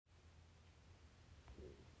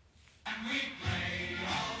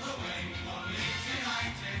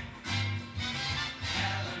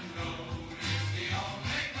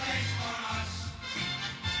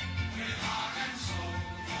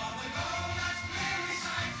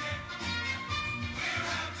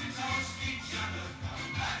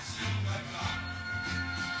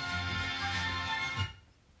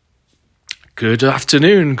Good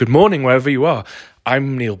afternoon, good morning, wherever you are.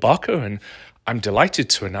 I'm Neil Barker, and I'm delighted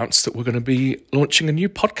to announce that we're going to be launching a new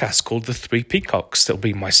podcast called The Three Peacocks. There'll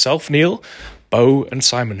be myself, Neil, Bo, and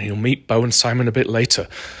Simon. You'll meet Bo and Simon a bit later.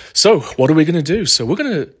 So, what are we going to do? So, we're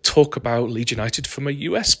going to talk about Leeds United from a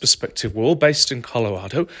US perspective. We're all based in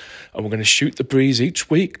Colorado, and we're going to shoot the breeze each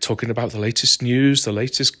week, talking about the latest news, the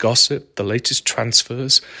latest gossip, the latest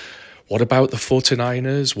transfers. What about the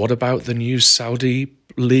 49ers? What about the new Saudi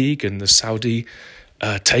league and the Saudi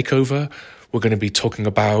takeover? We're going to be talking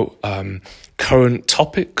about current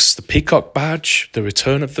topics, the Peacock badge, the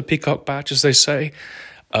return of the Peacock badge, as they say,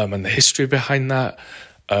 and the history behind that.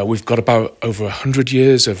 We've got about over 100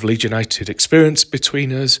 years of Leeds United experience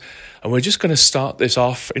between us, and we're just going to start this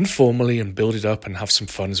off informally and build it up and have some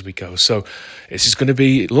fun as we go. So this is going to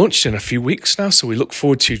be launched in a few weeks now, so we look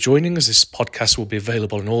forward to you joining us. This podcast will be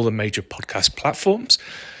available on all the major podcast platforms,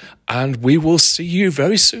 and we will see you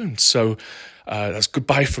very soon. So that's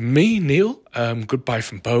goodbye from me, Neil, goodbye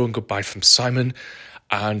from Bo, and goodbye from Simon,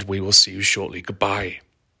 and we will see you shortly. Goodbye.